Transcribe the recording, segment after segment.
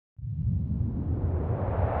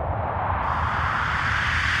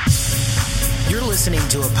listening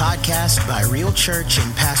to a podcast by Real Church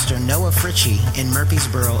and Pastor Noah Fritchie in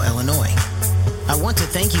Murfreesboro, Illinois. I want to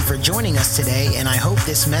thank you for joining us today, and I hope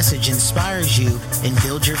this message inspires you and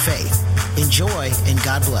builds your faith. Enjoy, and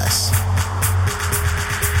God bless.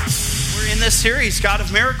 In this series, God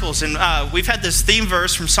of Miracles, and we've had this theme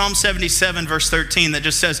verse from Psalm 77, verse 13, that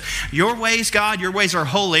just says, your ways, God, your ways are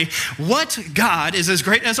holy. What God is as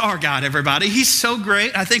great as our God, everybody? He's so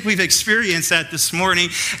great. I think we've experienced that this morning.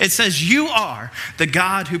 It says, you are the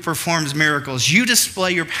God who performs miracles. You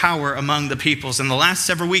display your power among the peoples. In the last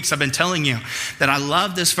several weeks, I've been telling you that I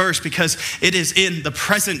love this verse because it is in the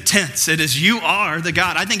present tense. It is, you are the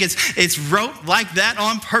God. I think it's wrote like that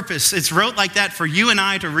on purpose. It's wrote like that for you and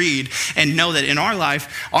I to read and know that in our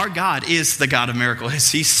life, our God is the God of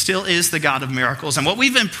miracles. He still is the God of miracles. And what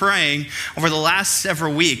we've been praying over the last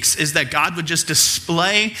several weeks is that God would just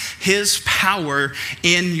display his power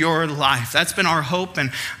in your life. That's been our hope,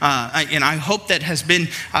 and I hope that has been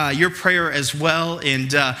your prayer as well.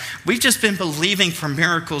 And we've just been believing for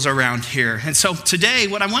miracles around here. And so today,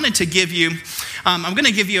 what I wanted to give you, I'm going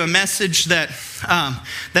to give you a message that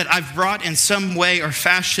I've brought in some way or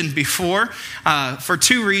fashion before for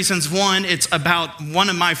two reasons. One, it's about one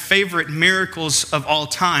of my favorite miracles of all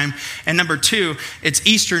time. And number two, it's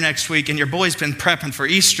Easter next week, and your boy's been prepping for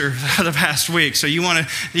Easter for the past week. So you want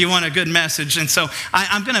a good message. And so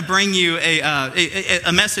I'm going to bring you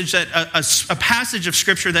a message, that a passage of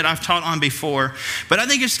scripture that I've taught on before. But I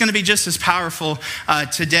think it's going to be just as powerful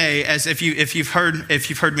today as if you've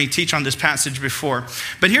heard me teach on this passage before.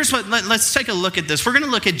 But here's what. Let's take a look at this. We're going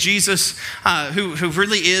to look at Jesus, who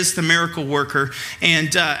really is the miracle worker.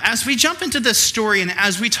 And as we jump into this story and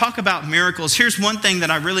as we talk about miracles, here's one thing that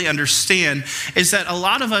I really understand is that a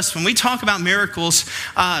lot of us, when we talk about miracles,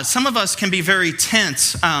 some of us can be very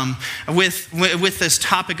tense with this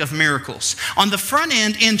topic of miracles. On the front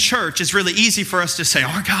end in church, it's really easy for us to say,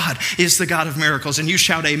 our God is the God of miracles, and you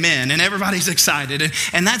shout amen, and everybody's excited,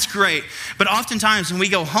 and that's great. But oftentimes when we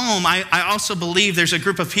go home, I also believe there's a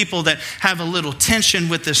group of people that have a little tension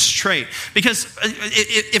with this trait. Because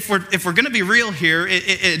if we're going to be real here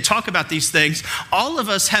and talk about these things, all of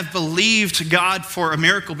us have believed God for a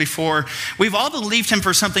miracle before. We've all believed him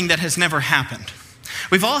for something that has never happened.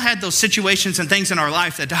 We've all had those situations and things in our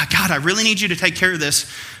life that, God, I really need you to take care of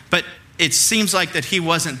this, but it seems like that he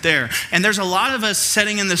wasn't there. And there's a lot of us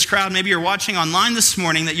sitting in this crowd, maybe you're watching online this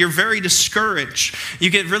morning, that you're very discouraged.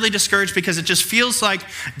 You get really discouraged because it just feels like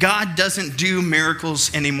God doesn't do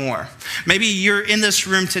miracles anymore. Maybe you're in this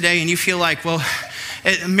room today and you feel like, well,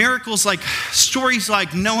 miracles like stories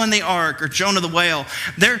like Noah and the Ark or Jonah the whale,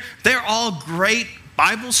 they're all great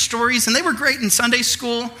Bible stories, and they were great in Sunday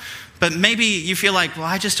school. But maybe you feel like, well,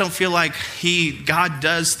 I just don't feel like God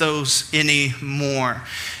does those anymore.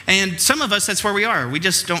 And some of us, that's where we are. We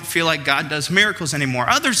just don't feel like God does miracles anymore.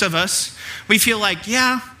 Others of us, we feel like,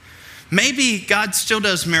 yeah, maybe God still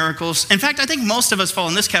does miracles. In fact, I think most of us fall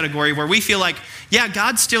in this category where we feel like, yeah,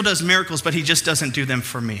 God still does miracles, but he just doesn't do them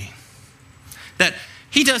for me. That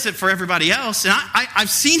he does it for everybody else. And I've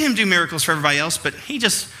seen him do miracles for everybody else, but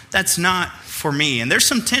that's not for me. And there's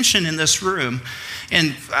some tension in this room.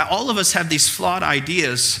 And all of us have these flawed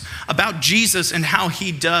ideas about Jesus and how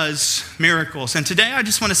he does miracles. And today I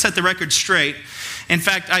just want to set the record straight. In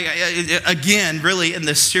fact, again, really in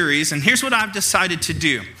this series, and here's what I've decided to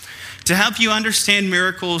do. To help you understand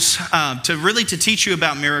miracles, to teach you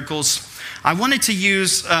about miracles, I wanted to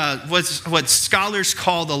use what scholars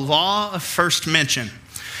call the law of first mention,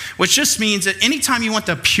 which just means that anytime you want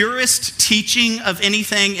the purest teaching of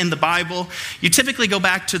anything in the Bible, you typically go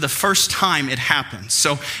back to the first time it happens.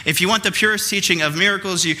 So if you want the purest teaching of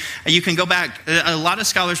miracles, you can go back. A lot of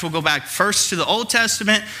scholars will go back first to the Old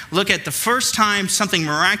Testament, look at the first time something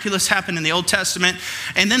miraculous happened in the Old Testament,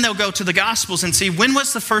 and then they'll go to the Gospels and see, when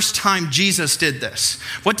was the first time Jesus did this?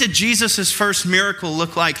 What did Jesus' first miracle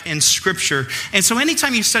look like in Scripture? And so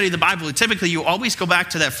anytime you study the Bible, typically you always go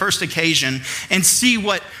back to that first occasion and see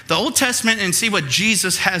what the Old Testament and see what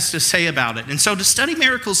Jesus has to say about it. And so to study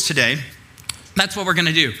miracles today, that's what we're going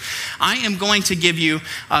to do. I am going to give you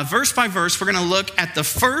verse by verse. We're going to look at the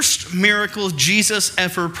first miracle Jesus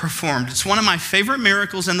ever performed. It's one of my favorite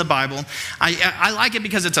miracles in the Bible. I like it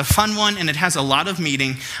because it's a fun one and it has a lot of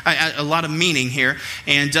meaning here.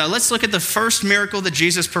 And let's look at the first miracle that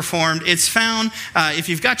Jesus performed. It's found, if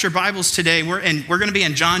you've got your Bibles today, we're going to be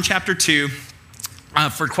in John chapter 2.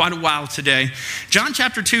 For quite a while today. John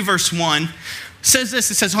chapter 2 verse 1 says this.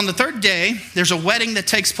 It says, on the third day, there's a wedding that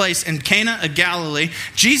takes place in Cana of Galilee.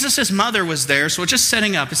 Jesus' mother was there. So it's just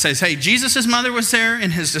setting up. It says, hey, Jesus' mother was there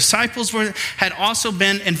and his disciples had also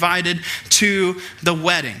been invited to the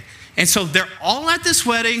wedding. And so they're all at this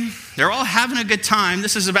wedding. They're all having a good time.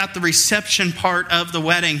 This is about the reception part of the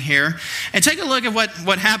wedding here. And take a look at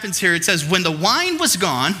what happens here. It says, when the wine was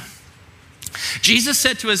gone, Jesus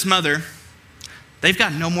said to his mother, they've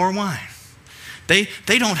got no more wine. They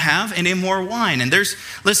don't have any more wine. And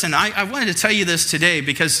listen, I wanted to tell you this today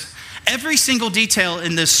because every single detail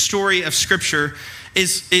in this story of Scripture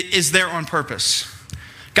is there on purpose.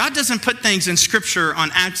 God doesn't put things in Scripture on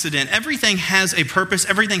accident. Everything has a purpose.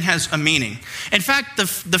 Everything has a meaning. In fact, the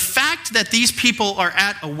fact that these people are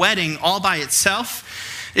at a wedding all by itself,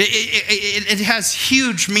 it has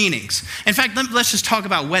huge meanings. In fact, let's just talk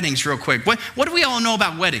about weddings real quick. What do we all know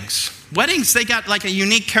about weddings? Weddings, they got like a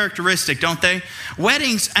unique characteristic, don't they?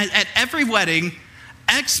 Weddings, at every wedding,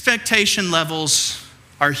 expectation levels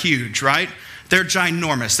are huge, right? They're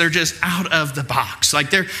ginormous. They're just out of the box. Like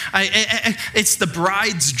it's the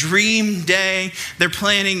bride's dream day. They're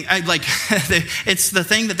planning, it's the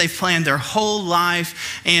thing that they've planned their whole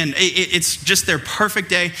life. And it's just their perfect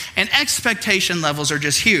day. And expectation levels are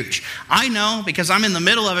just huge. I know because I'm in the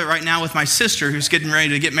middle of it right now with my sister who's getting ready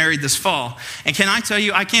to get married this fall. And can I tell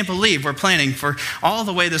you, I can't believe we're planning for all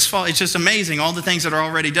the way this fall. It's just amazing, all the things that are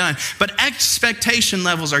already done. But expectation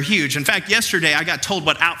levels are huge. In fact, yesterday I got told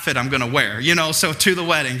what outfit I'm going to wear. So to the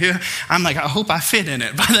wedding, I'm like, I hope I fit in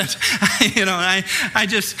it. But I'm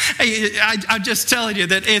just telling you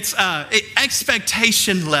that it's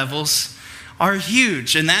expectation levels are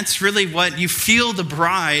huge, and that's really what you feel the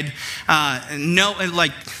bride know.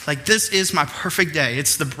 Like this is my perfect day.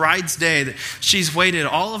 It's the bride's day that she's waited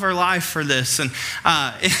all of her life for this, and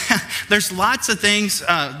there's lots of things,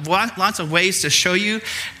 lots of ways to show you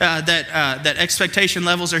that expectation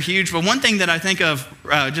levels are huge. But one thing that I think of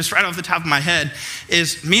just right off the top of my head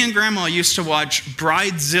is me and Grandma used to watch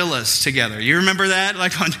Bridezillas together. You remember that?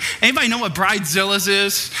 Anybody know what Bridezillas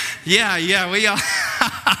is? Yeah, we all.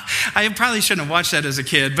 I probably shouldn't have watched that as a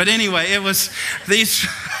kid, but anyway, it was these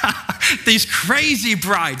crazy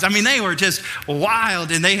brides. I mean, they were just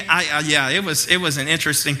wild, and it was an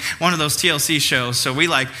interesting one of those TLC shows. So we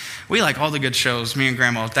like all the good shows. Me and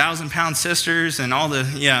Grandma, 1,000-Pound Sisters, and all the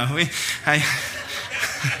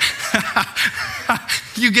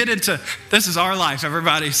you get into this is our life,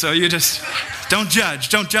 everybody. So you just don't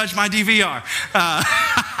judge my DVR.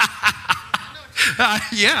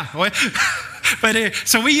 But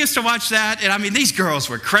so we used to watch that, and I mean, these girls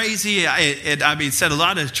were crazy. Said a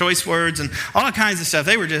lot of choice words and all kinds of stuff.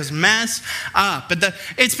 They were just messed up. But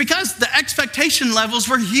it's because the expectation levels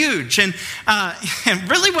were huge. And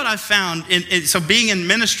really what I found, so being in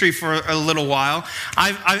ministry for a little while,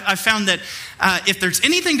 I found that if there's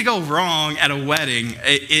anything to go wrong at a wedding,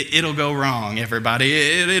 it'll go wrong, everybody.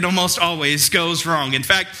 It almost always goes wrong. In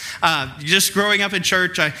fact, just growing up in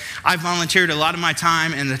church, I volunteered a lot of my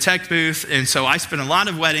time in the tech booth, and so I spent a lot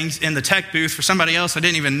of weddings in the tech booth for somebody else I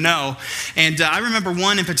didn't even know. And I remember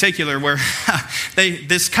one in particular where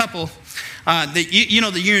this couple, the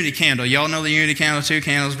unity candle. Y'all know the unity candle, two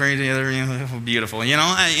candles burned together, beautiful,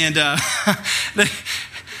 and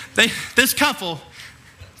this couple,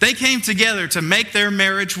 they came together to make their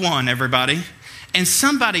marriage one, everybody. And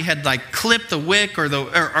somebody had clipped the wick or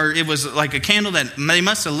it was like a candle that they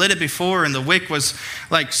must have lit it before, and the wick was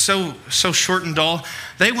so short and dull.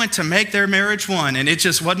 They went to make their marriage one, and it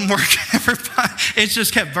just wasn't working. Everybody, it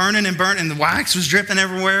just kept burning and burning, and the wax was dripping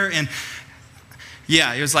everywhere. And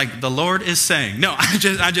yeah, it was like the Lord is saying. No, I'm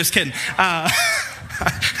just kidding. I'm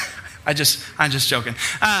just joking.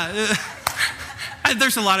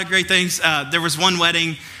 There's a lot of great things. There was one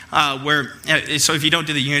wedding where, so if you don't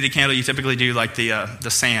do the unity candle, you typically do the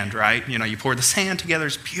sand, right? You pour the sand together.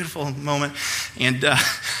 It's a beautiful moment. And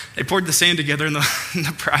they poured the sand together, and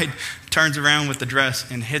the bride turns around with the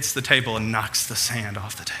dress and hits the table and knocks the sand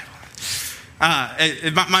off the table.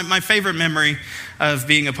 My favorite memory of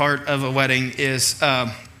being a part of a wedding is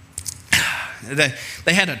they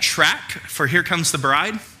had a track for Here Comes the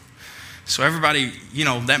Bride. So everybody,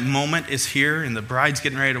 that moment is here, and the bride's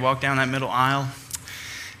getting ready to walk down that middle aisle.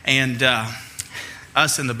 And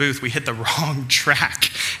us in the booth, we hit the wrong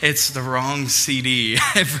track. It's the wrong CD,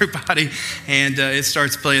 everybody. And it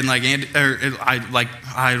starts playing I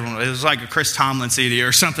don't know, it was like a Chris Tomlin CD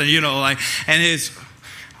or something, and it's,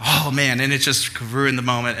 oh man, and it just ruined the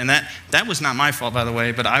moment. And that was not my fault, by the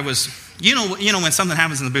way, but I was, when something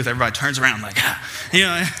happens in the booth, everybody turns around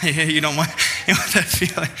you don't want that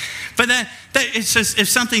feeling. But that it's just, if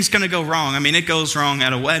something's going to go wrong, I mean, it goes wrong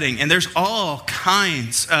at a wedding. And there's all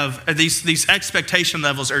kinds of these expectation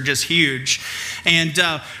levels are just huge. And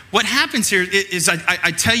what happens here is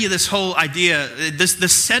I tell you this whole idea,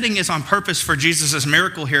 this setting is on purpose for Jesus'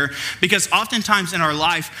 miracle here, because oftentimes in our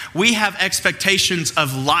life, we have expectations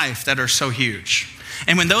of life that are so huge.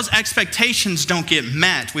 And when those expectations don't get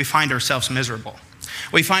met, we find ourselves miserable.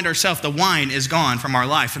 We find ourselves, the wine is gone from our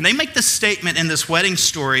life. And they make this statement in this wedding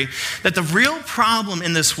story that the real problem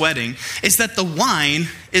in this wedding is that the wine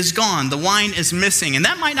is gone. The wine is missing. And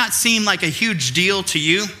that might not seem like a huge deal to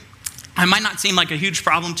you. It might not seem like a huge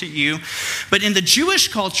problem to you. But in the Jewish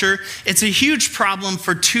culture, it's a huge problem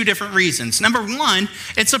for two different reasons. Number one,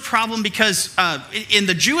 it's a problem because in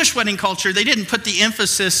the Jewish wedding culture, they didn't put the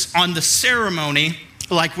emphasis on the ceremony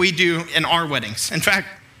like we do in our weddings. In fact,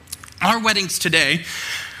 our weddings today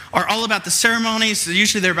are all about the ceremonies.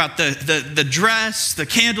 Usually they're about the dress, the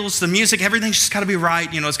candles, the music. Everything's just got to be right.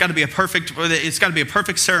 It's got to be a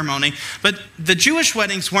perfect ceremony. But the Jewish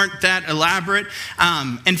weddings weren't that elaborate.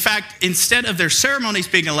 In fact, instead of their ceremonies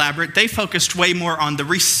being elaborate, they focused way more on the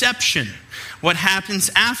reception. What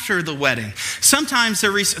happens after the wedding. Sometimes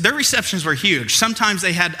their receptions were huge. Sometimes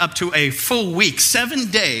they had up to a full week,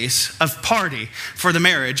 7 days of party for the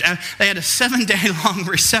marriage. They had a 7-day long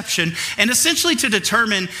reception. And essentially to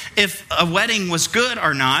determine if a wedding was good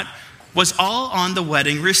or not was all on the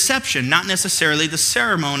wedding reception, not necessarily the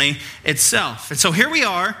ceremony itself. And so here we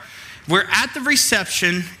are. We're at the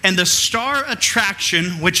reception, and the star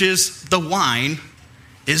attraction, which is the wine,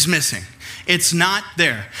 is missing. It's not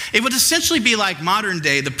there. It would essentially be like modern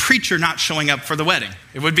day, the preacher not showing up for the wedding.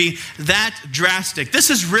 It would be that drastic. This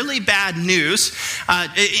is really bad news.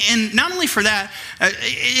 And not only for that,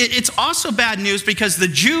 it's also bad news because the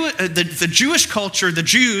Jewish culture, the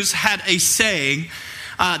Jews had a saying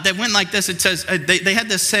that went like this. It says, they had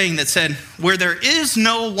this saying that said, where there is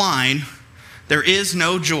no wine, there is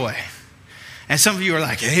no joy. And some of you are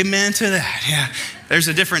like, amen to that. Yeah, there's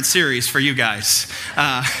a different series for you guys.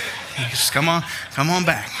 Just come on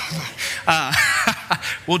back.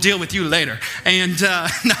 We'll deal with you later. And no,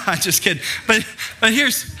 I'm just kidding. But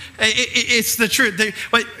it's the truth.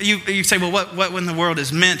 You say, well, what in the world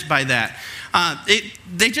is meant by that?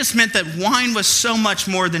 They just meant that wine was so much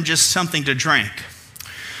more than just something to drink.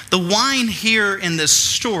 The wine here in this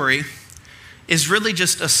story is really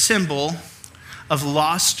just a symbol of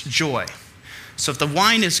lost joy. So if the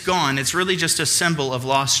wine is gone, it's really just a symbol of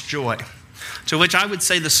lost joy. To which I would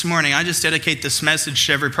say this morning, I just dedicate this message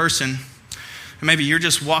to every person. And maybe you're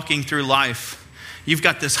just walking through life. You've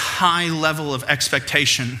got this high level of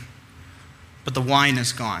expectation, but the wine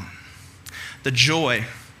is gone. The joy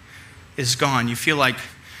is gone. You feel like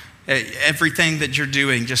everything that you're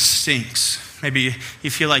doing just stinks. Maybe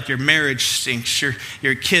you feel like your marriage stinks,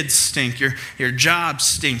 your kids stink, your job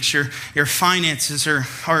stinks, your finances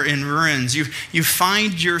are in ruins. You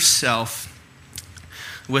find yourself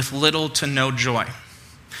with little to no joy.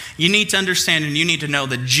 You need to understand and you need to know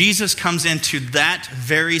that Jesus comes into that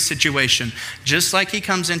very situation, just like he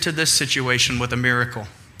comes into this situation with a miracle.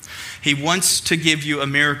 He wants to give you a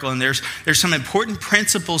miracle, and there's some important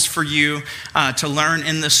principles for you to learn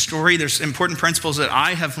in this story. There's important principles that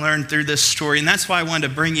I have learned through this story, and that's why I wanted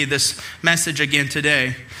to bring you this message again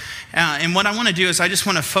today. And what I want to do is I just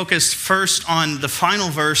want to focus first on the final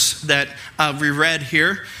verse that we read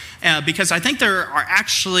here. Because I think there are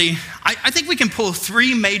actually, I think we can pull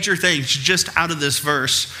three major things just out of this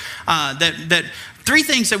verse. That three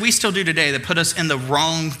things that we still do today that put us in the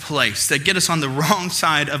wrong place, that get us on the wrong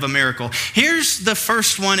side of a miracle. Here's the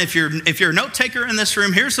first one. If you're a note taker in this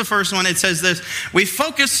room, here's the first one. It says this: we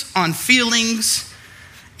focus on feelings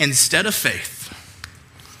instead of faith.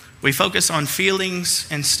 We focus on feelings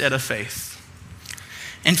instead of faith.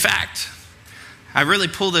 In fact, I really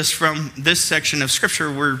pull this from this section of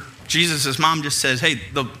scripture where Jesus' mom just says, hey,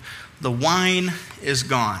 the wine is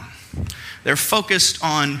gone. They're focused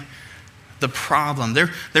on the problem.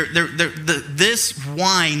 This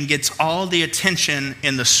wine gets all the attention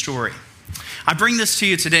in the story. I bring this to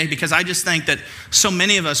you today because I just think that so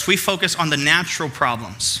many of us, we focus on the natural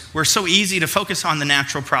problems. We're so easy to focus on the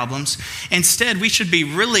natural problems. Instead, we should be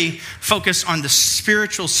really focused on the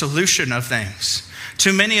spiritual solution of things.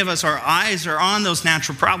 Too many of us, our eyes are on those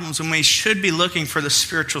natural problems when we should be looking for the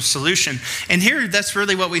spiritual solution. And here, that's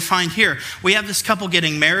really what we find here. We have this couple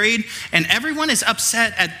getting married, and everyone is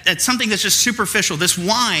upset at something that's just superficial, this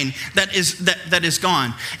wine that is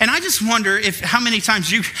gone. And I just wonder how many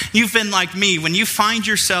times you've been like me, when you find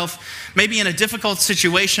yourself maybe in a difficult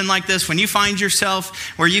situation like this, when you find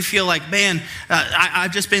yourself where you feel like, man,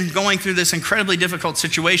 I've just been going through this incredibly difficult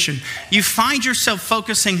situation. You find yourself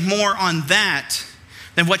focusing more on that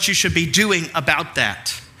than what you should be doing about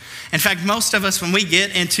that. In fact, most of us, when we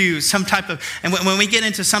get into when we get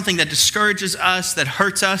into something that discourages us, that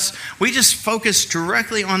hurts us, we just focus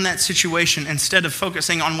directly on that situation instead of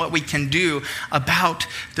focusing on what we can do about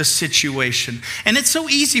the situation. And it's so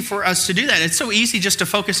easy for us to do that. It's so easy just to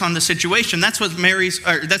focus on the situation. That's what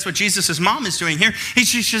Jesus' mom is doing here.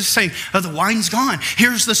 She's just saying, oh, the wine's gone.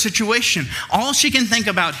 Here's the situation. All she can think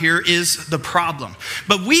about here is the problem.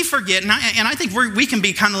 But we forget, and I think we can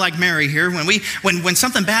be kind of like Mary here. When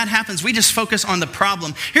something bad happens, we just focus on the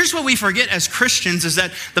problem. Here's what we forget as Christians is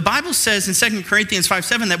that the Bible says in 2 Corinthians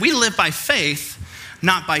 5:7 that we live by faith,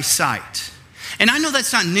 not by sight. And I know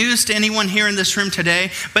that's not news to anyone here in this room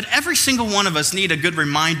today, but every single one of us need a good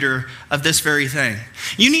reminder of this very thing.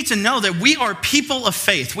 You need to know that we are people of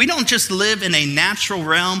faith. We don't just live in a natural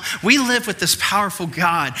realm. We live with this powerful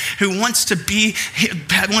God who wants to be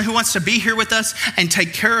here with us and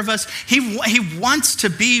take care of us. He wants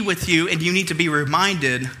to be with you, and you need to be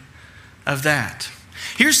reminded of that.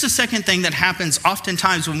 Here's the second thing that happens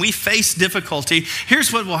oftentimes when we face difficulty.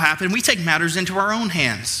 Here's what will happen. We take matters into our own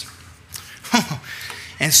hands.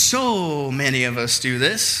 And so many of us do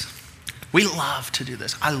this. We love to do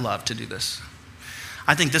this. I love to do this.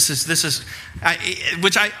 I think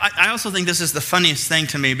I also think this is the funniest thing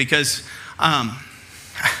to me because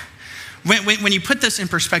when you put this in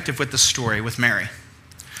perspective with the story with Mary,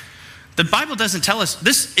 the Bible doesn't tell us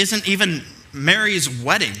this isn't even Mary's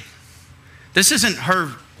wedding. This isn't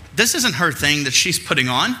her thing that she's putting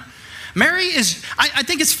on. Mary is, I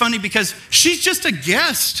think it's funny because she's just a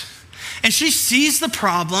guest. And she sees the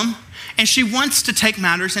problem, and she wants to take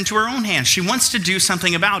matters into her own hands. She wants to do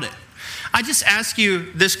something about it. I just ask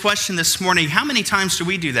you this question this morning. How many times do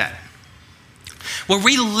we do that? Where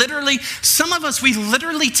some of us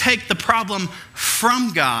literally take the problem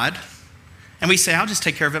from God, and we say, I'll just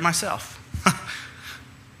take care of it myself.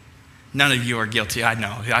 None of you are guilty, I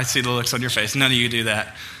know. I see the looks on your face. None of you do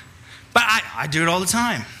that. But I do it all the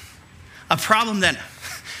time. A problem that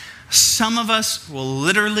some of us will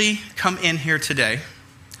literally come in here today.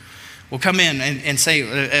 We'll come in and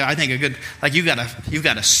say, I think you've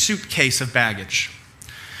got a suitcase of baggage.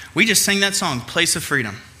 We just sang that song, Place of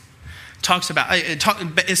Freedom. Talks about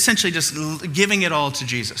essentially just giving it all to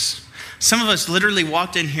Jesus. Some of us literally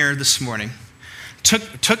walked in here this morning,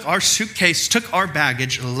 took our suitcase, took our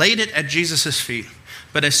baggage, laid it at Jesus' feet.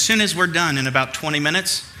 But as soon as we're done in about 20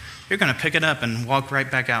 minutes, you're going to pick it up and walk right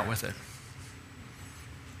back out with it.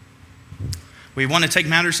 We want to take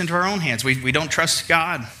matters into our own hands. We don't trust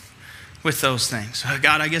God with those things.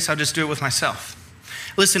 God, I guess I'll just do it with myself.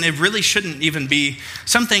 Listen, it really shouldn't even be,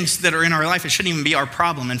 some things that are in our life, it shouldn't even be our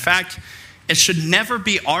problem. In fact, it should never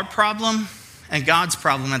be our problem and God's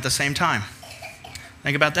problem at the same time.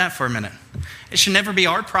 Think about that for a minute. It should never be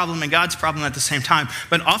our problem and God's problem at the same time.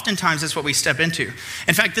 But oftentimes that's what we step into.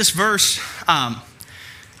 In fact, this verse,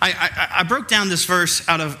 I broke down this verse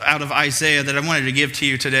out of Isaiah that I wanted to give to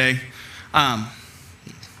you today.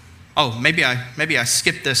 Maybe I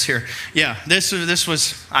skipped this here. Yeah, I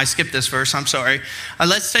skipped this verse. I'm sorry.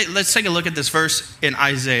 Let's take a look at this verse in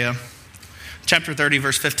Isaiah, chapter 30,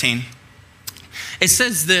 verse 15. It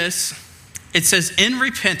says this. It says, "In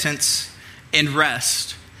repentance and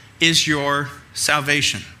rest is your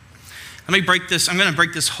salvation." Let me break this. I'm going to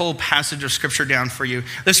break this whole passage of scripture down for you.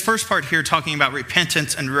 This first part here talking about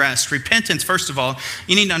repentance and rest. Repentance, first of all,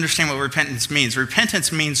 you need to understand what repentance means.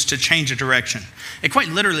 Repentance means to change a direction. It quite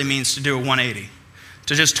literally means to do a 180,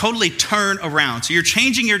 to just totally turn around. So you're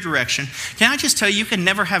changing your direction. Can I just tell you, you can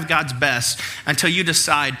never have God's best until you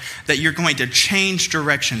decide that you're going to change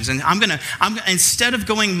directions. And instead of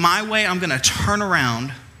going my way, I'm going to turn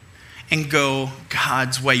around and go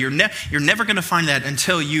God's way. You're never going to find that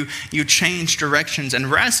until you change directions.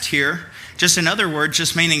 And rest here, just in other words,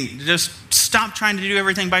 just meaning just stop trying to do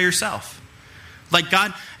everything by yourself. Like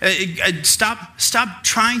God, stop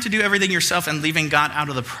trying to do everything yourself and leaving God out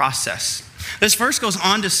of the process. This verse goes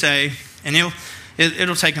on to say, and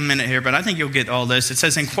it'll take a minute here, but I think you'll get all this. It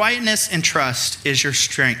says, "In quietness and trust is your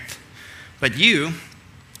strength, but you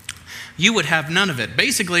would have none of it."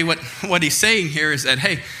 Basically, what he's saying here is that,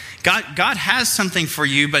 hey, God has something for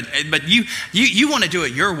you, but you want to do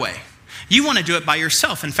it your way. You want to do it by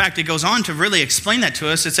yourself. In fact, it goes on to really explain that to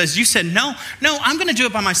us. It says, you said, no, I'm going to do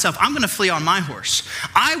it by myself. I'm going to flee on my horse.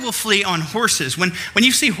 I will flee on horses. When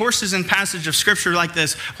you see horses in passage of scripture like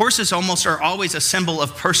this, horses almost are always a symbol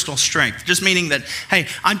of personal strength. Just meaning that, hey,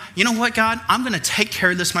 you know what, God? I'm going to take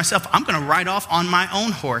care of this myself. I'm going to ride off on my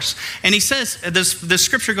own horse. And he says, this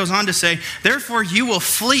scripture goes on to say, therefore you will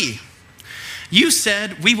flee. You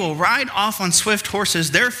said, we will ride off on swift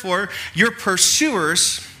horses. Therefore, your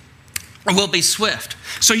pursuers will be swift.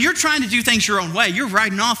 So you're trying to do things your own way. You're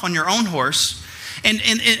riding off on your own horse.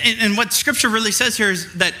 And what scripture really says here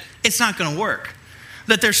is that it's not going to work.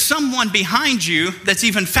 That there's someone behind you that's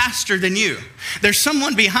even faster than you. There's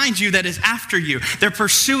someone behind you that is after you. They're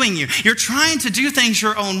pursuing you. You're trying to do things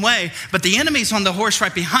your own way, but the enemy's on the horse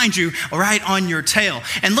right behind you, right on your tail.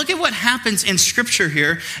 And look at what happens in scripture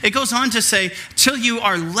here. It goes on to say, till you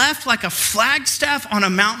are left like a flagstaff on a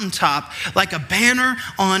mountaintop, like a banner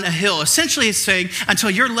on a hill. Essentially it's saying,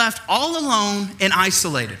 until you're left all alone and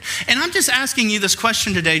isolated. And I'm just asking you this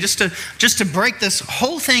question today, just to break this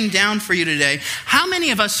whole thing down for you today. How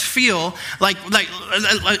many of us feel like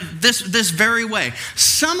this very way?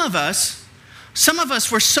 Some of us,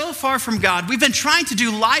 we're so far from God. We've been trying to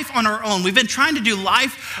do life on our own. We've been trying to do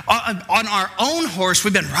life on our own horse.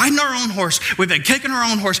 We've been riding our own horse. We've been kicking our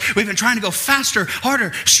own horse. We've been trying to go faster,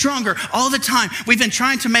 harder, stronger all the time. We've been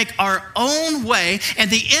trying to make our own way, and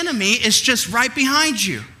the enemy is just right behind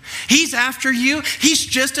you. He's after you. He's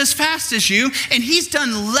just as fast as you. And he's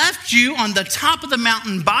done left you on the top of the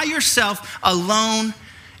mountain by yourself, alone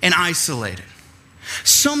and isolated.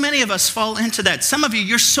 So many of us fall into that. Some of you,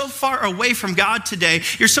 you're so far away from God today.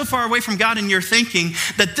 You're so far away from God in your thinking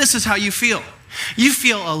that this is how you feel. You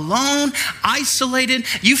feel alone, isolated.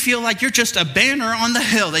 You feel like you're just a banner on the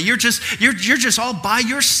hill, that you're just all by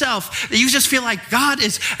yourself. That you just feel like God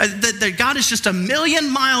is just a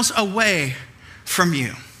million miles away from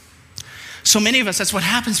you. So many of us, that's what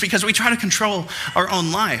happens because we try to control our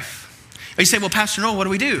own life. You say, well, Pastor Noel, what do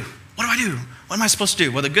we do? What do I do? What am I supposed to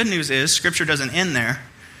do? Well, the good news is scripture doesn't end there.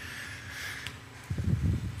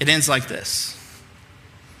 It ends like this.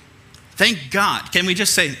 Thank God. Can we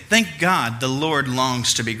just say, thank God the Lord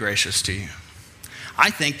longs to be gracious to you.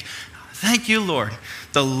 Thank you, Lord.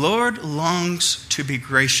 The Lord longs to be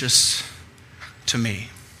gracious to me.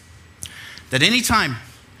 That anytime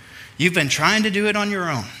you've been trying to do it on your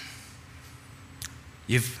own,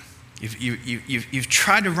 You've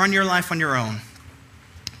tried to run your life on your own.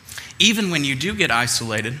 Even when you do get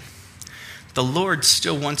isolated, the Lord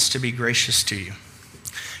still wants to be gracious to you.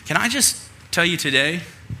 Can I just tell you today,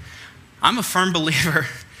 I'm a firm believer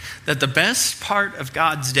that the best part of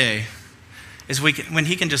God's day is when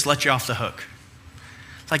he can just let you off the hook.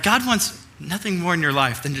 Like God wants nothing more in your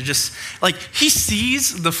life than to just, like he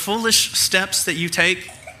sees the foolish steps that you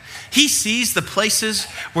take. He sees the places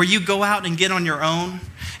where you go out and get on your own.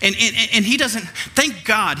 And he doesn't, thank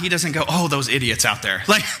God, he doesn't go, oh, those idiots out there.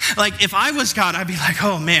 Like if I was God, I'd be like,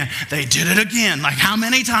 oh man, they did it again. Like how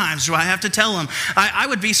many times do I have to tell them? I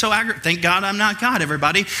would be so aggravated. Thank God I'm not God,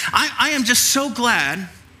 everybody. I am just so glad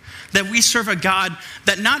that we serve a God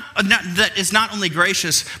that is not only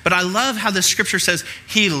gracious, but I love how the scripture says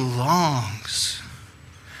he longs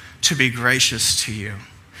to be gracious to you.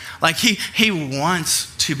 Like he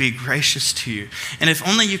wants to be gracious to you. And if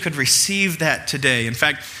only you could receive that today. In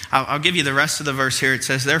fact, I'll give you the rest of the verse here. It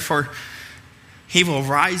says, therefore, he will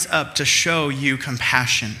rise up to show you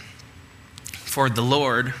compassion. For the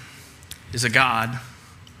Lord is a God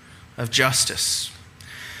of justice.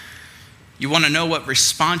 You want to know what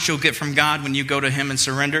response you'll get from God when you go to him and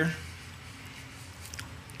surrender?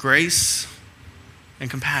 Grace and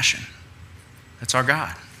compassion. That's our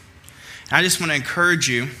God. And I just want to encourage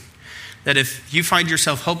you that if you find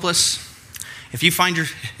yourself hopeless, if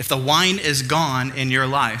the wine is gone in your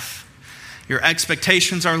life, your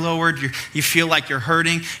expectations are lowered, you feel like you're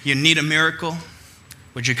hurting, you need a miracle,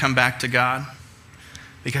 would you come back to God?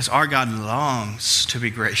 Because our God longs to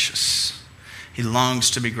be gracious. He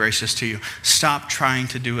longs to be gracious to you. Stop trying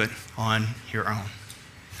to do it on your own.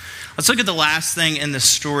 Let's look at the last thing in this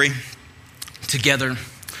story together.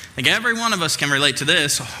 I think every one of us can relate to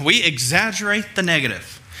this. We exaggerate the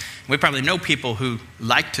negative. We probably know people who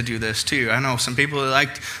like to do this too. I know some people who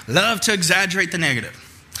love to exaggerate the negative.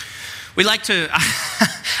 We like to,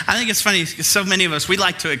 I think it's funny, so many of us, we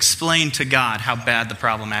like to explain to God how bad the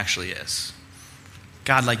problem actually is.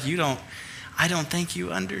 God, I don't think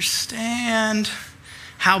you understand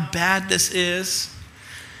how bad this is.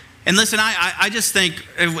 And listen, I just think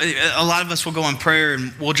a lot of us will go in prayer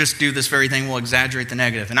and we'll just do this very thing. We'll exaggerate the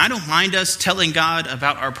negative. And I don't mind us telling God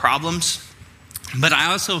about our problems. But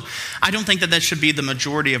I don't think that should be the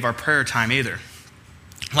majority of our prayer time either.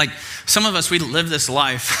 Like some of us, we live this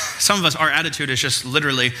life. Some of us, our attitude is just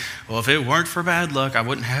literally, well, if it weren't for bad luck, I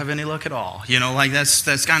wouldn't have any luck at all. Like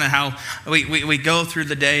that's kind of how we go through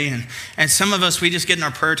the day. And some of us, we just get in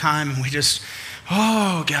our prayer time and we just,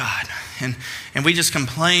 oh God. And we just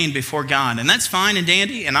complain before God. And that's fine and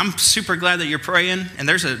dandy. And I'm super glad that you're praying. And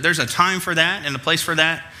there's a time for that and a place for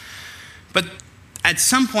that. But at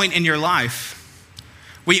some point in your life,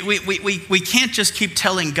 we can't just keep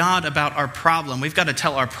telling God about our problem. We've got to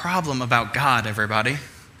tell our problem about God, everybody.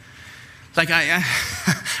 Like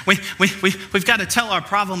we've got to tell our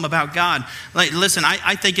problem about God. Like, listen,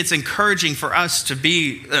 I think it's encouraging for us to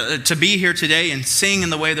be here today and sing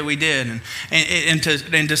in the way that we did, and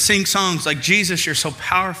to sing songs like Jesus, you're so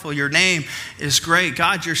powerful. Your name is great.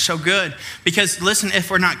 God, you're so good. Because listen,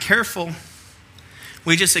 if we're not careful,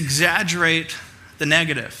 we just exaggerate the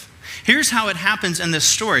negative. Here's how it happens in this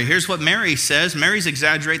story. Here's what Mary says. Mary's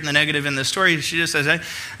exaggerating the negative in this story. She just says, hey,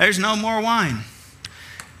 there's no more wine.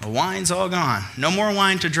 The wine's all gone. No more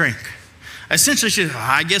wine to drink. Essentially, she says,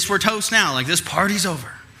 I guess we're toast now. Like, this party's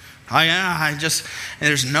over. Oh, yeah,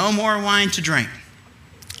 there's no more wine to drink.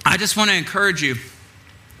 I just want to encourage you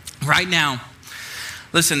right now.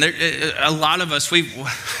 Listen, a lot of us,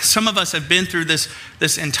 some of us have been through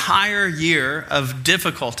this entire year of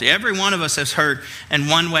difficulty. Every one of us has hurt in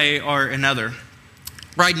one way or another.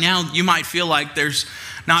 Right now, you might feel like there's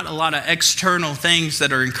not a lot of external things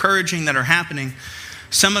that are encouraging, that are happening.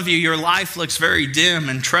 Some of you, your life looks very dim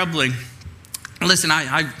and troubling. Listen,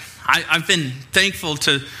 I've been thankful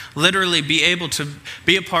to literally be able to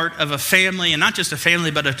be a part of a family, and not just a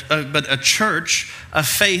family, but a church of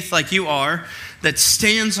faith like you are, that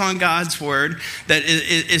stands on God's word, that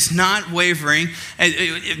is not wavering.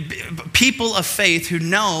 People of faith who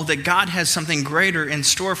know that God has something greater in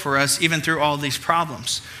store for us, even through all these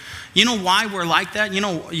problems. You know why we're like that? You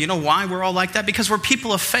know why we're all like that? Because we're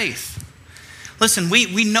people of faith. Listen,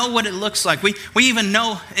 we know what it looks like. We even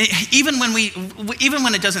know, even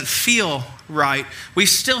when it doesn't feel right, we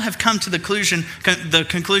still have come to the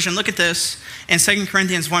conclusion. Look at this. In 2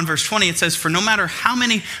 Corinthians 1 verse 20, it says, for no matter how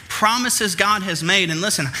many promises God has made, and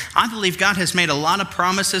listen, I believe God has made a lot of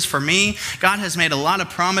promises for me. God has made a lot of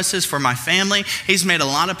promises for my family. He's made a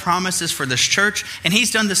lot of promises for this church, and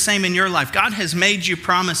he's done the same in your life. God has made you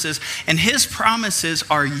promises, and his promises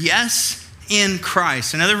are yes in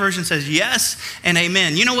Christ. Another version says yes and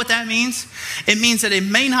amen. You know what that means? It means that it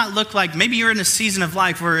may not look like, maybe you're in a season of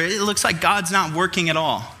life where it looks like God's not working at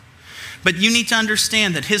all. But you need to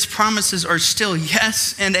understand that his promises are still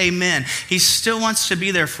yes and amen. He still wants to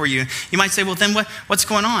be there for you. You might say, well, then what's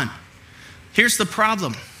going on? Here's the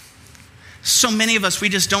problem. So many of us, we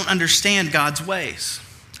just don't understand God's ways.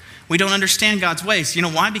 We don't understand God's ways. You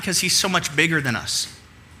know why? Because he's so much bigger than us.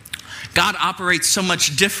 God operates so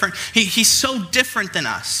much different. He's so different than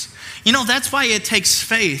us. That's why it takes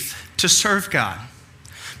faith to serve God.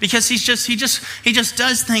 Because he just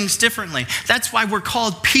does things differently. That's why we're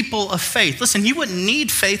called people of faith. Listen, you wouldn't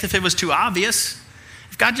need faith if it was too obvious.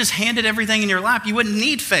 If God just handed everything in your lap, you wouldn't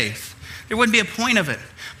need faith. There wouldn't be a point of it.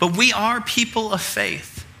 But we are people of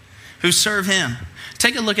faith who serve him.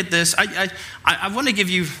 Take a look at this. I want to give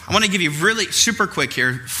you really super quick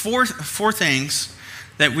here four things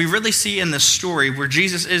that we really see in this story where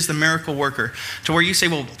Jesus is the miracle worker, to where you say,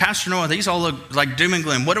 well, Pastor Noah, these all look like doom and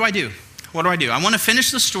gloom. What do I do? What do I do? I want to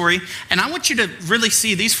finish the story, and I want you to really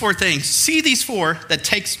see these four things. See these four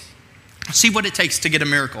see what it takes to get a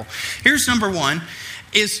miracle. Here's number one,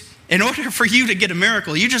 is in order for you to get a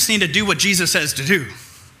miracle, you just need to do what Jesus says to do.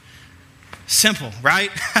 Simple,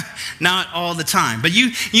 right? Not all the time. But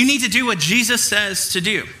you need to do what Jesus says to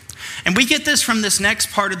do. And we get this from this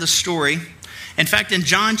next part of the story. In fact, in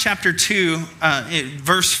John chapter 2,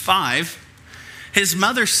 verse 5, his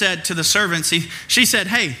mother said to the servants, she said,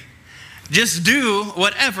 hey, just do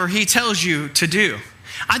whatever he tells you to do.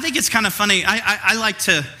 I think it's kind of funny. I like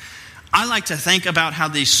to think about how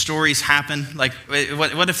these stories happen. Like,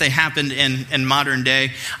 what if they happened in modern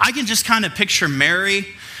day? I can just kind of picture Mary,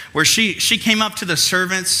 where she came up to the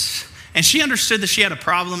servants and she understood that she had a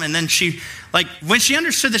problem. And then when she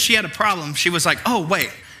understood that she had a problem, she was like, oh,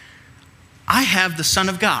 wait. I have the Son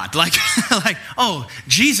of God. Like, oh,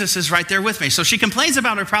 Jesus is right there with me. So she complains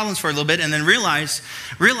about her problems for a little bit and then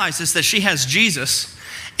realizes that she has Jesus.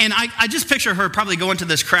 And I just picture her probably going to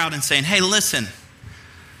this crowd and saying, hey, listen,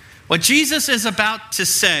 what Jesus is about to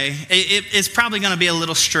say, it's probably going to be a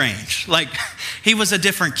little strange. Like, he was a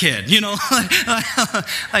different kid,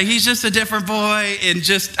 like he's just a different boy. And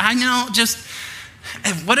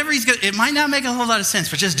whatever he's going to, it might not make a whole lot of sense,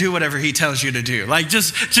 but just do whatever he tells you to do. Like,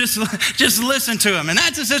 just listen to him. And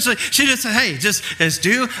that's essentially, she just said, hey, just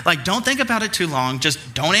do, like, don't think about it too long.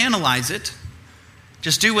 Just don't analyze it.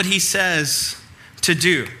 Just do what he says to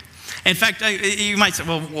do. In fact, you might say,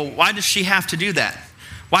 well, why does she have to do that?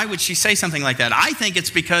 Why would she say something like that? I think it's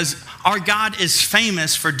because our God is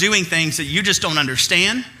famous for doing things that you just don't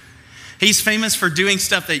understand. He's famous for doing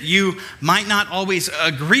stuff that you might not always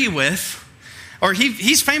agree with. Or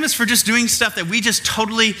he's famous for just doing stuff that we just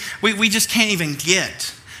totally, we just can't even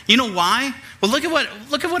get. You know why? Well, look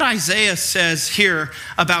at what Isaiah says here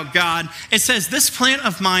about God. It says, this plan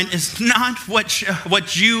of mine is not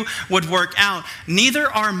what you would work out. Neither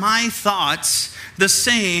are my thoughts the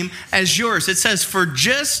same as yours. It says, for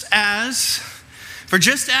just as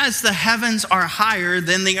the heavens are higher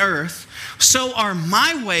than the earth, so are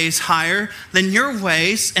my ways higher than your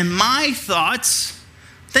ways, and my thoughts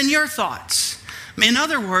than your thoughts. In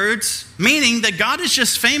other words, meaning that God is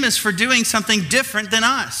just famous for doing something different than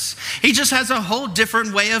us. He just has a whole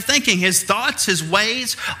different way of thinking. His thoughts, his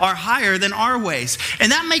ways are higher than our ways.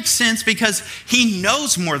 And that makes sense because he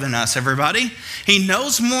knows more than us, everybody. He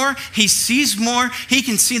knows more. He sees more. He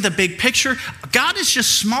can see the big picture. God is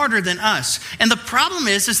just smarter than us. And the problem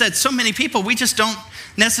is that so many people, we just don't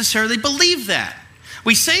necessarily believe that.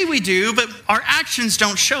 We say we do, but our actions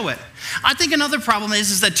don't show it. I think another problem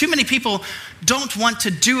is that too many people don't want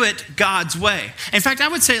to do it God's way. In fact, I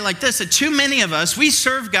would say it like this, that too many of us, we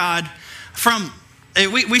serve God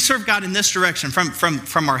we serve God in this direction,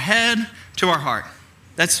 from our head to our heart.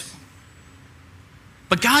 But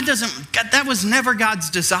that was never God's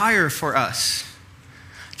desire for us.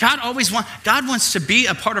 God wants to be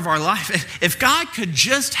a part of our life. If God could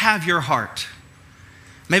just have your heart,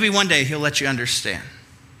 maybe one day he'll let you understand.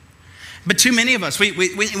 But too many of us, we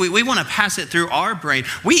want to pass it through our brain.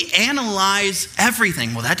 We analyze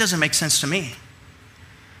everything. Well, that doesn't make sense to me.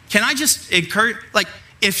 Can I just encourage, like,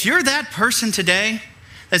 if you're that person today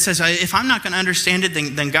that says, if I'm not going to understand it,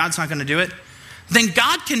 then God's not going to do it, then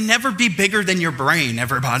God can never be bigger than your brain,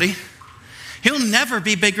 everybody. He'll never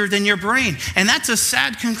be bigger than your brain. And that's a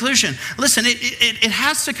sad conclusion. Listen, it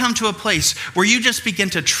has to come to a place where you just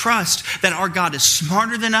begin to trust that our God is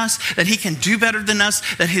smarter than us, that he can do better than us,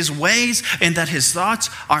 that his ways and that his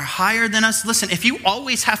thoughts are higher than us. Listen, if you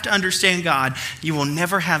always have to understand God, you will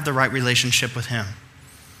never have the right relationship with him.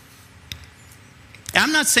 And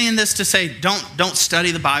I'm not saying this to say don't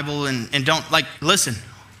study the Bible and don't, listen,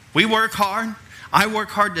 we work hard. I work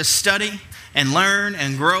hard to study and learn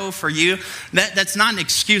and grow for you. That's not an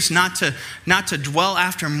excuse not to dwell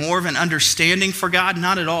after more of an understanding for God,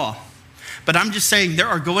 not at all. But I'm just saying there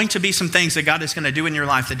are going to be some things that God is going to do in your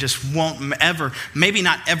life that just won't ever, maybe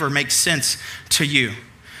not ever, make sense to you.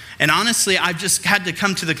 And honestly, I've just had to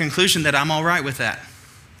come to the conclusion that I'm all right with that.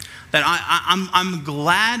 That I'm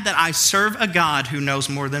glad that I serve a God who knows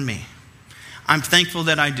more than me. I'm thankful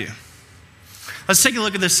that I do. Let's take a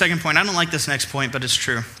look at this second point. I don't like this next point, but it's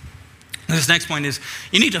true. This next point is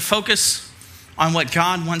you need to focus on what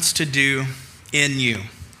God wants to do in you.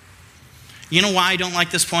 You know why I don't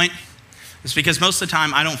like this point? It's because most of the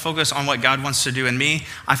time I don't focus on what God wants to do in me.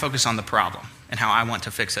 I focus on the problem and how I want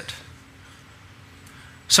to fix it.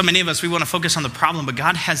 So many of us, we want to focus on the problem, but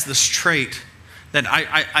God has this trait that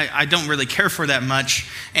I don't really care for that much.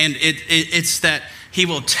 And it's that he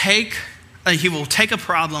will take a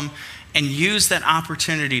problem and use that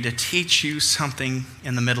opportunity to teach you something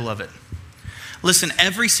in the middle of it. Listen,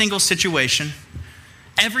 every single situation,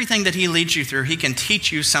 everything that he leads you through, he can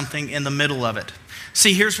teach you something in the middle of it.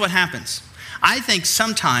 See, here's what happens. I think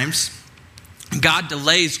sometimes God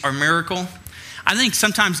delays our miracle. I think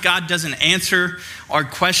sometimes God doesn't answer our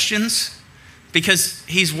questions because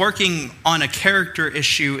he's working on a character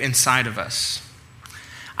issue inside of us.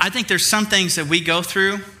 I think there's some things that we go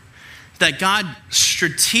through that God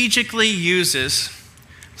strategically uses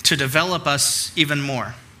to develop us even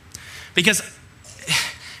more. Because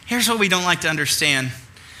here's what we don't like to understand,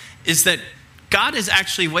 is that God is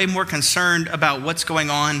actually way more concerned about what's going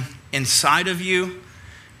on inside of you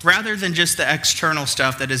rather than just the external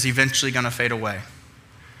stuff that is eventually going to fade away.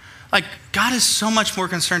 Like, God is so much more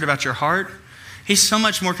concerned about your heart. He's so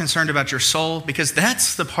much more concerned about your soul because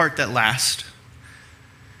that's the part that lasts.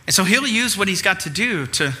 And so he'll use what he's got to do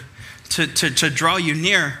to draw you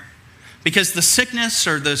near, because the sickness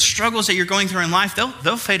or the struggles that you're going through in life,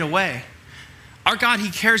 they'll fade away. Our God, he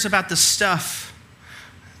cares about the stuff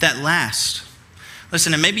that lasts.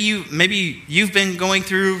 Listen, and maybe you've been going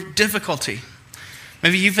through difficulty.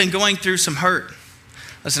 Maybe you've been going through some hurt.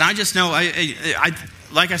 Listen, I just know, I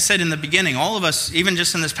like I said in the beginning, all of us, even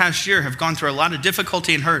just in this past year, have gone through a lot of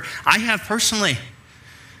difficulty and hurt. I have personally.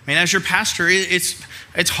 I mean, as your pastor,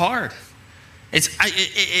 it's hard.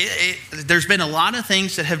 There's been a lot of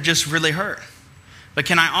things that have just really hurt. But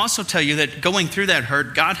can I also tell you that going through that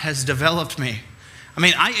hurt, God has developed me. I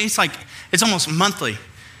mean, it's almost monthly.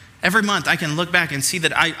 Every month I can look back and see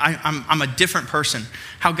that I'm a different person.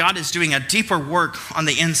 How God is doing a deeper work on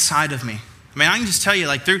the inside of me. I mean, I can just tell you,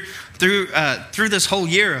 like through this whole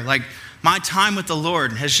year, like my time with the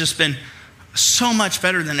Lord has just been so much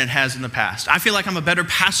better than it has in the past. I feel like I'm a better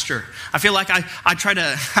pastor. I feel like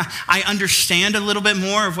I understand a little bit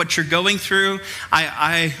more of what you're going through.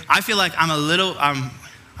 I feel like I'm a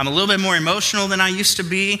little bit more emotional than I used to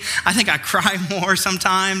be. I think I cry more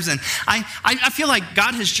sometimes. And I feel like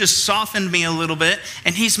God has just softened me a little bit,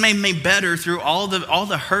 and he's made me better through all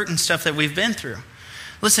the hurt and stuff that we've been through.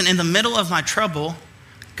 Listen, in the middle of my trouble,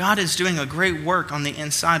 God is doing a great work on the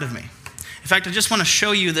inside of me. In fact, I just want to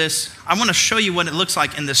show you this. I want to show you what it looks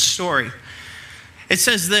like in this story. It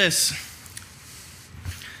says this: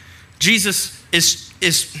 Jesus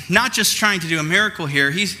is not just trying to do a miracle here.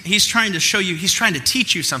 He's trying to show you, he's trying to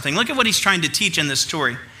teach you something. Look at what he's trying to teach in this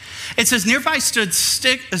story. It says, nearby stood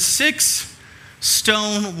 6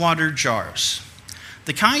 stone water jars,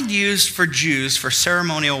 the kind used for Jews for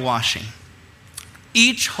ceremonial washing,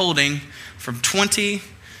 each holding from 20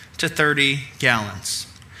 to 30 gallons.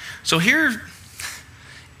 So here's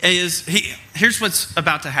what's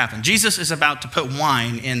about to happen. Jesus is about to put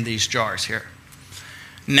wine in these jars here.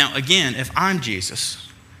 Now, again, if I'm Jesus,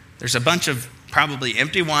 there's a bunch of probably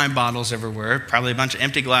empty wine bottles everywhere, probably a bunch of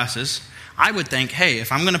empty glasses. I would think, hey,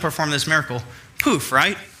 if I'm going to perform this miracle, poof,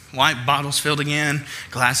 right? Wine bottles filled again,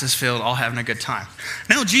 glasses filled, all having a good time.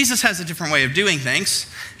 No, Jesus has a different way of doing things.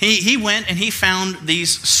 He went and he found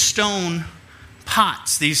these stone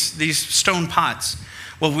pots, these stone pots.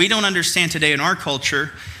 What we don't understand today in our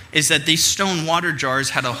culture is that these stone water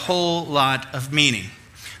jars had a whole lot of meaning.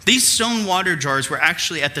 These stone water jars were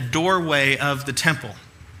actually at the doorway of the temple.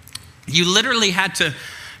 You literally had to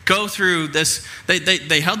go through this.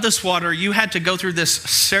 They held this water. You had to go through this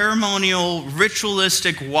ceremonial,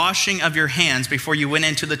 ritualistic washing of your hands before you went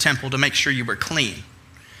into the temple to make sure you were clean.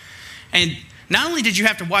 And not only did you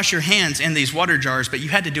have to wash your hands in these water jars, but you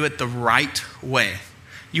had to do it the right way.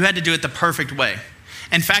 You had to do it the perfect way.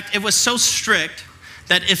 In fact, it was so strict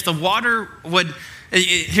that if the water would...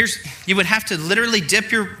 you would have to literally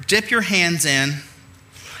dip your hands in,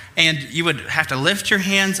 and you would have to lift your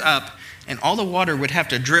hands up, and all the water would have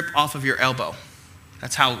to drip off of your elbow.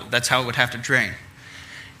 That's how it would have to drain.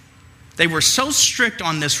 They were so strict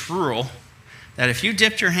on this rule that if you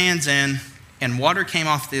dipped your hands in and water came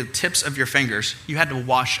off the tips of your fingers, you had to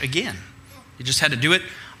wash again. You just had to do it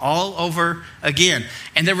all over again.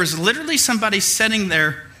 And there was literally somebody sitting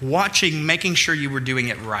there watching, making sure you were doing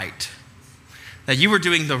it right. That you were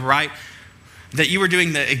doing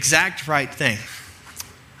the exact right thing.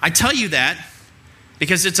 I tell you that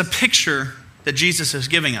because it's a picture that Jesus is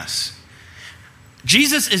giving us.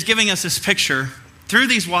 Jesus is giving us this picture through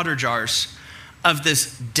these water jars of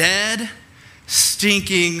this dead,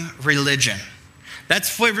 stinking religion.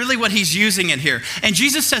 That's really what he's using it here. And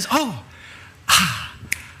Jesus says,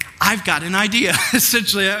 I've got an idea.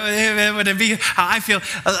 Essentially, would it be how I feel?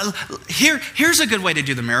 Here's a good way to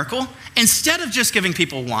do the miracle. Instead of just giving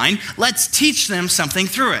people wine, let's teach them something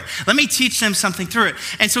through it. Let me teach them something through it.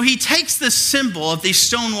 And so he takes this symbol of these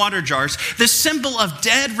stone water jars, this symbol of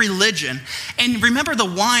dead religion. And remember, the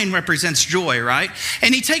wine represents joy, right?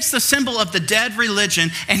 And he takes the symbol of the dead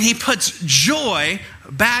religion and he puts joy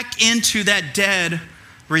back into that dead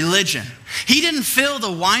religion. He didn't fill the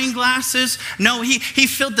wine glasses. No, he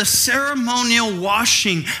filled the ceremonial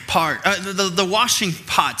washing part, the washing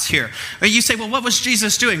pots here. You say, well, what was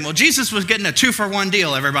Jesus doing? Well, Jesus was getting a 2-for-1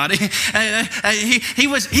 deal, everybody. He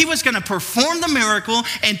was going to perform the miracle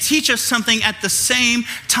and teach us something at the same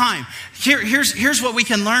time. Here's what we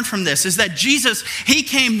can learn from this, is that Jesus, he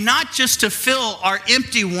came not just to fill our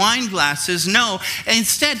empty wine glasses. No,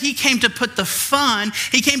 instead he came to put the fun,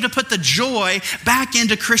 he came to put the joy back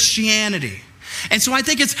into Christianity. And so I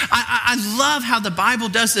think I love how the Bible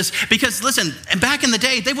does this, because listen, back in the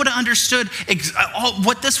day, they would have understood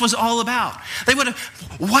what this was all about. They would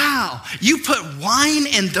have, wow, you put wine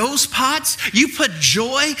in those pots? You put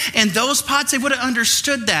joy in those pots? They would have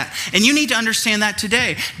understood that. And you need to understand that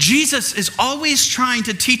today. Jesus is always trying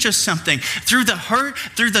to teach us something through the hurt,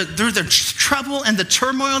 through the trouble and the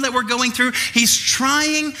turmoil that we're going through. He's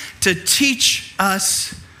trying to teach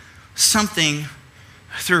us something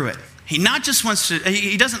through it. He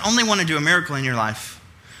doesn't only want to do a miracle in your life,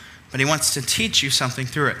 but he wants to teach you something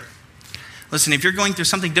through it. Listen, if you're going through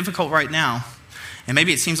something difficult right now, and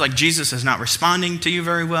maybe it seems like Jesus is not responding to you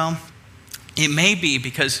very well, It may be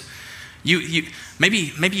because maybe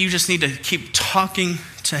you just need to keep talking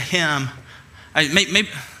to him. Let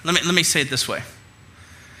me say it this way.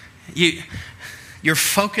 You're just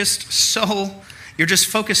focused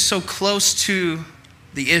so close to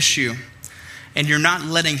the issue, and you're not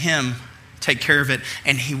letting him take care of it.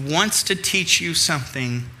 And he wants to teach you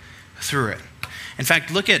something through it. In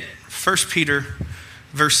fact, look at 1 Peter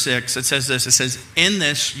verse 6. It says this. It says, "In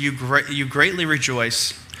this you greatly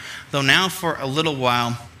rejoice, though now for a little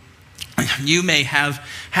while you may have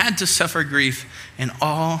had to suffer grief in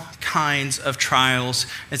all kinds of trials."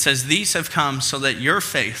 It says, "These have come so that your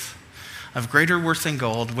faith, of greater worth than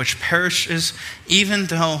gold, which perishes even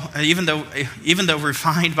though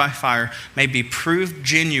refined by fire, may be proved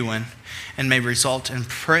genuine and may result in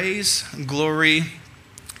praise, glory,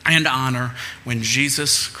 and honor when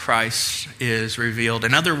Jesus Christ is revealed."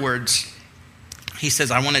 In other words, he says,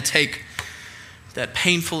 I want to take that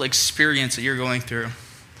painful experience that you're going through,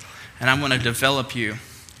 and I want to develop you.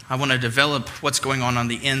 I want to develop what's going on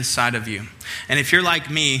the inside of you. And if you're like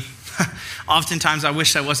me, oftentimes I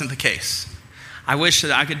wish that wasn't the case. I wish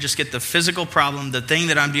that I could just get the physical problem, the thing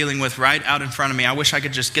that I'm dealing with right out in front of me. I wish I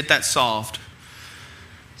could just get that solved.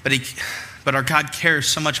 But our God cares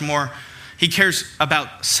so much more. He cares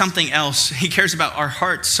about something else. He cares about our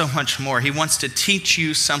hearts so much more. He wants to teach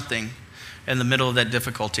you something in the middle of that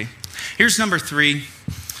difficulty. Here's number 3.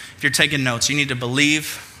 If you're taking notes, you need to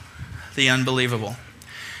believe the unbelievable.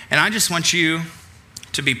 And I just want you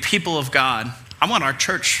to be people of God. I want our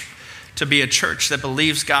church to be a church that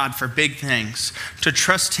believes God for big things, to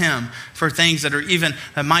trust him for things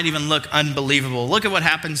that might even look unbelievable. Look at what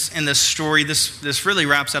happens in this story. This really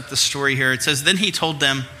wraps up the story here. It says, "Then he told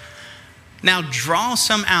them, 'Now draw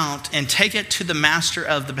some out and take it to the master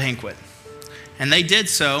of the banquet.' And they did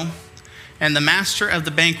so, and the master of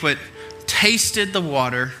the banquet tasted the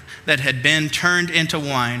water that had been turned into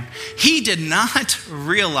wine. He did not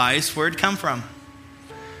realize where it come from,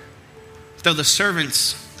 though the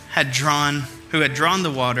servants who had drawn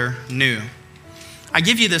the water knew." I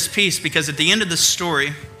give you this piece because at the end of the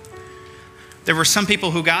story, there were some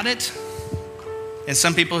people who got it and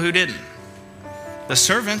some people who didn't. The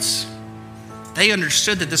servants, they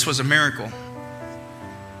understood that this was a miracle.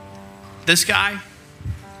 This guy,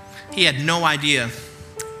 he had no idea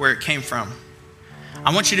where it came from.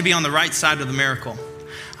 I want you to be on the right side of the miracle.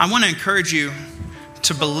 I want to encourage you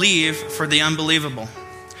to believe for the unbelievable.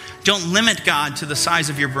 Don't limit God to the size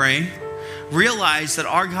of your brain. Realize that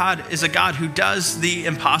our God is a God who does the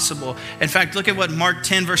impossible. In fact, look at what Mark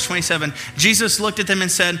 10, verse 27. Jesus looked at them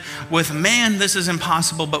and said, "With man this is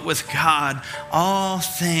impossible, but with God all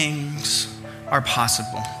things are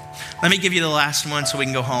possible." Let me give you the last one so we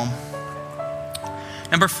can go home.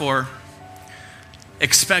 Number 4,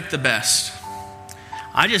 expect the best.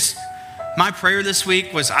 My prayer this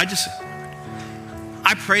week was I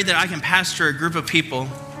pray that I can pastor a group of people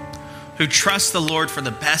who trust the Lord for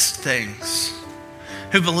the best things,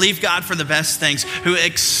 who believe God for the best things, who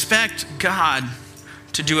expect God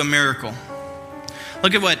to do a miracle.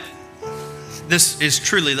 Look at what, this is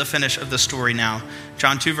truly the finish of the story now.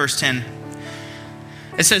 John 2, verse 10.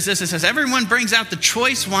 It says this, it says, "Everyone brings out the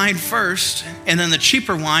choice wine first, and then the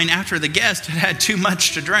cheaper wine after the guest had too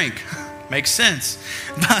much to drink." Makes sense.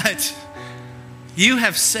 "But you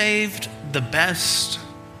have saved the best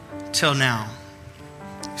till now."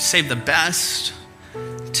 Save the best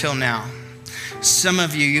till now. Some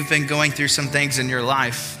of you've been going through some things in your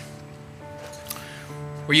life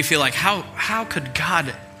where you feel like, how could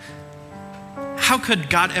God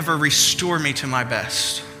ever restore me to my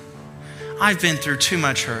best? I've been through too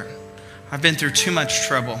much hurt. I've been through too much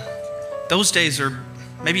trouble. Those days are,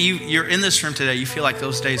 maybe you're in this room today, you feel like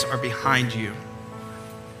those days are behind you.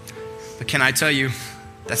 But can I tell you,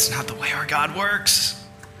 that's not the way our God works.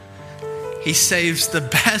 He saves the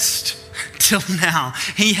best till now.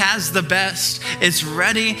 He has the best. It's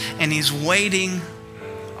ready and he's waiting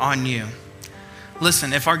on you.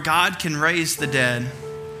 Listen, if our God can raise the dead,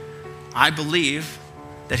 I believe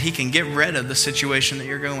that he can get rid of the situation that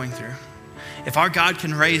you're going through. If our God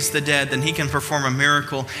can raise the dead, then he can perform a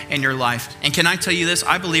miracle in your life. And can I tell you this?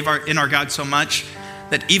 I believe in our God so much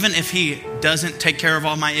that even if he doesn't take care of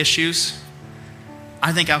all my issues,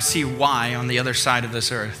 I think I'll see why on the other side of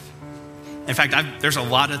this earth. In fact, there's a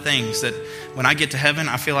lot of things that when I get to heaven,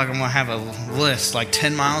 I feel like I'm going to have a list like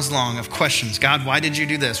 10 miles long of questions. God, why did you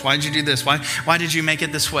do this? Why did you do this? Why did you make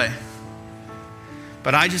it this way?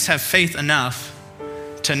 But I just have faith enough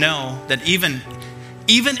to know that even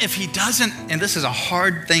if he doesn't, and this is a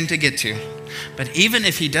hard thing to get to, but even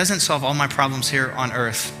if he doesn't solve all my problems here on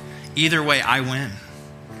earth, either way, I win.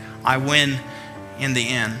 I win in the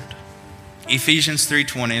end. Ephesians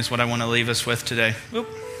 3:20 is what I want to leave us with today.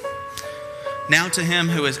 Now to him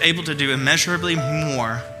who is able to do immeasurably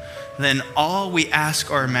more than all we ask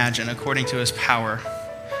or imagine, according to his power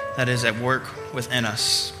that is at work within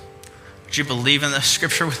us. Would you believe in this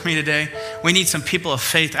scripture with me today? We need some people of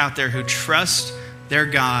faith out there who trust their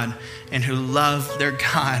God and who love their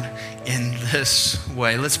God in this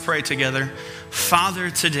way. Let's pray together. Father,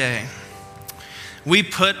 today, we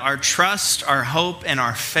put our trust, our hope, and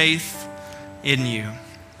our faith in you.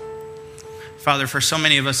 Father, for so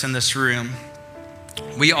many of us in this room,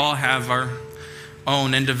 we all have our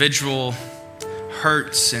own individual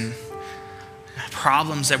hurts and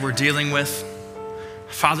problems that we're dealing with.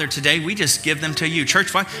 Father, today we just give them to you.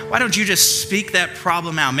 Church, why don't you just speak that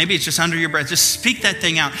problem out? Maybe it's just under your breath. Just speak that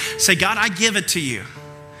thing out. Say, God, I give it to you.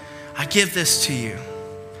 I give this to you.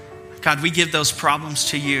 God, we give those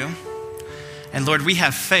problems to you. And Lord, we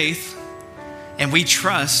have faith and we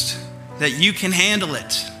trust that you can handle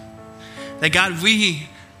it. That God, we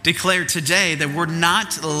declare today that we're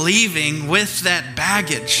not leaving with that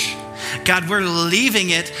baggage. God, we're leaving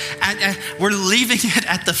it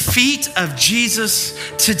at the feet of Jesus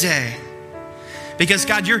today. Because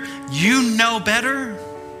God, you know better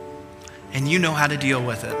and you know how to deal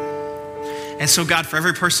with it. And so God, for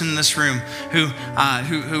every person in this room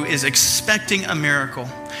who is expecting a miracle,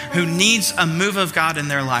 who needs a move of God in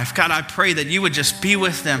their life, God, I pray that you would just be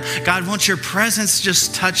with them. God, won't your presence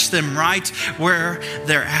just touch them right where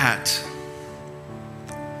they're at?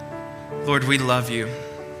 Lord, we love you.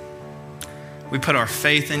 We put our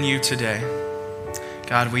faith in you today.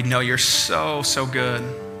 God, we know you're so, so good.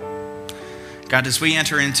 God, as we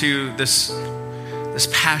enter into this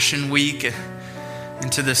Passion Week,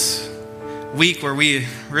 into this week where we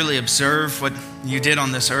really observe what you did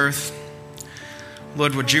on this earth,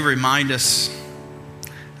 Lord, would you remind us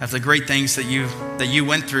of the great things that you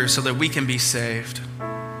went through so that we can be saved.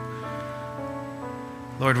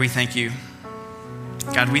 Lord, we thank you.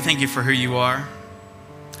 God, we thank you for who you are.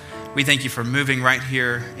 We thank you for moving right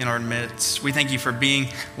here in our midst. We thank you for being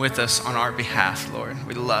with us on our behalf, Lord.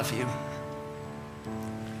 We love you.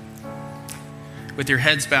 With your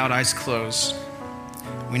heads bowed, eyes closed,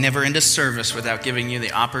 we never end a service without giving you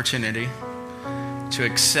the opportunity to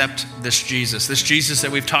accept this Jesus that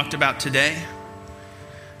we've talked about today,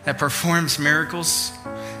 that performs miracles.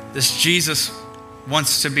 This Jesus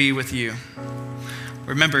wants to be with you.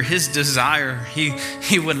 Remember, his desire,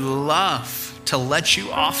 he would love to let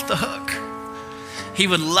you off the hook. He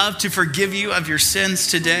would love to forgive you of your sins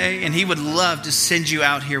today, and he would love to send you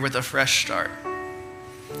out here with a fresh start.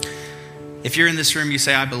 If you're in this room, you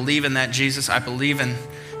say, I believe in that Jesus. I believe in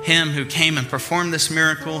him who came and performed this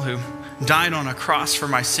miracle, who died on a cross for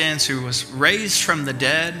my sins, who was raised from the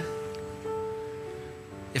dead.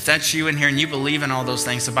 If that's you in here and you believe in all those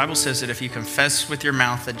things, the Bible says that if you confess with your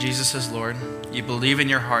mouth that Jesus is Lord, you believe in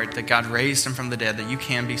your heart that God raised him from the dead, that you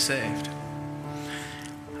can be saved.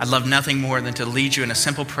 I'd love nothing more than to lead you in a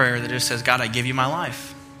simple prayer that just says, God, I give you my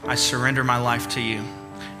life. I surrender my life to you.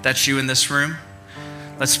 If that's you in this room,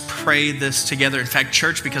 let's pray this together. In fact,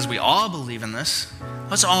 church, because we all believe in this,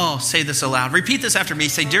 let's all say this aloud. Repeat this after me.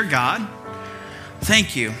 Say, dear God,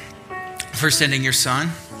 thank you for sending your son,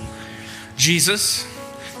 Jesus,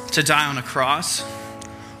 to die on a cross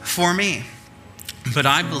for me. But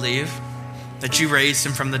I believe that you raised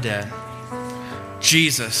him from the dead.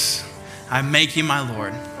 Jesus, I make you my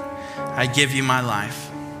Lord. I give you my life.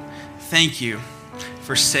 Thank you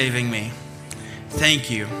for saving me.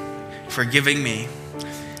 Thank you for giving me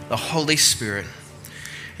the Holy Spirit.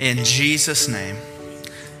 In Jesus' name.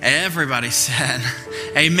 Everybody said,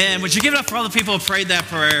 amen. Would you give it up for all the people who prayed that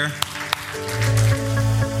prayer?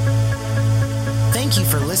 Thank you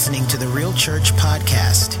for listening to the Real Church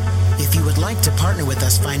Podcast. If you would like to partner with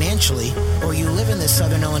us financially, or you live in the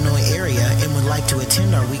Southern Illinois area and would like to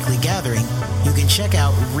attend our weekly gathering, you can check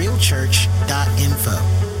out realchurch.info.